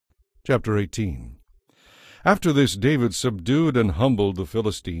Chapter 18. After this David subdued and humbled the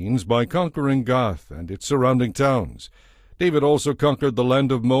Philistines by conquering Gath and its surrounding towns. David also conquered the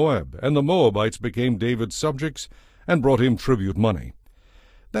land of Moab, and the Moabites became David's subjects and brought him tribute money.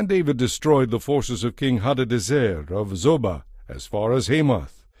 Then David destroyed the forces of King Hadadezer of Zobah as far as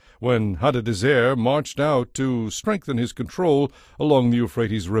Hamath, when Hadadezer marched out to strengthen his control along the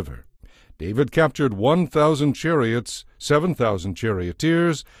Euphrates River. David captured 1,000 chariots, 7,000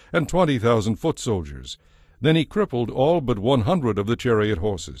 charioteers, and 20,000 foot soldiers. Then he crippled all but 100 of the chariot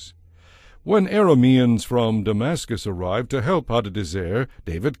horses. When Arameans from Damascus arrived to help Hadadezer,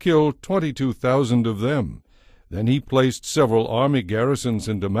 David killed 22,000 of them. Then he placed several army garrisons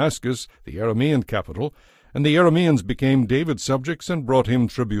in Damascus, the Aramean capital, and the Arameans became David's subjects and brought him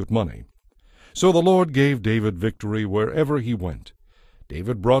tribute money. So the Lord gave David victory wherever he went.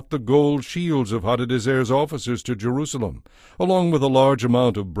 David brought the gold shields of Hadadezer's officers to Jerusalem, along with a large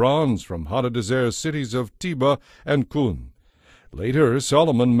amount of bronze from Hadadezer's cities of Tebah and Kun. Later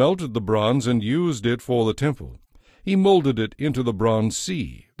Solomon melted the bronze and used it for the temple. He molded it into the bronze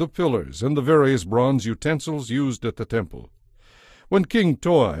sea, the pillars, and the various bronze utensils used at the temple. When King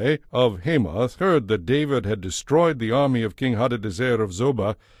Toi of Hamath heard that David had destroyed the army of King Hadadezer of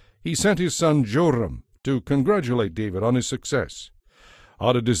Zobah, he sent his son Joram to congratulate David on his success.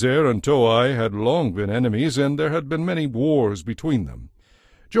 Hadadezer and Toi had long been enemies, and there had been many wars between them.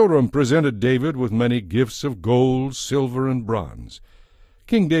 Joram presented David with many gifts of gold, silver, and bronze.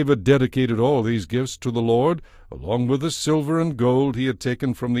 King David dedicated all these gifts to the Lord, along with the silver and gold he had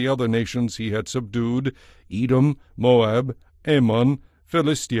taken from the other nations he had subdued, Edom, Moab, Ammon,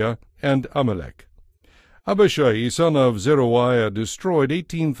 Philistia, and Amalek. Abishai, son of Zeruiah, destroyed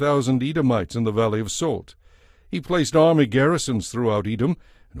 18,000 Edomites in the valley of Salt. He placed army garrisons throughout Edom,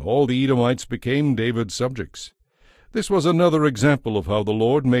 and all the Edomites became David's subjects. This was another example of how the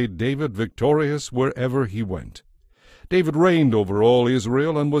Lord made David victorious wherever he went. David reigned over all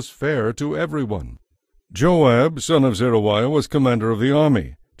Israel and was fair to everyone. Joab, son of Zeruiah, was commander of the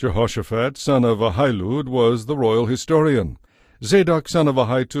army. Jehoshaphat, son of Ahilud, was the royal historian. Zadok, son of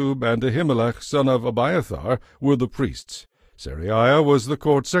Ahitub, and Ahimelech, son of Abiathar, were the priests. Seraiah was the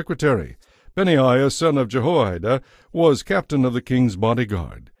court secretary. Benaiah, son of Jehoiada, was captain of the king's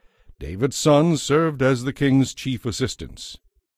bodyguard. David's sons served as the king's chief assistants.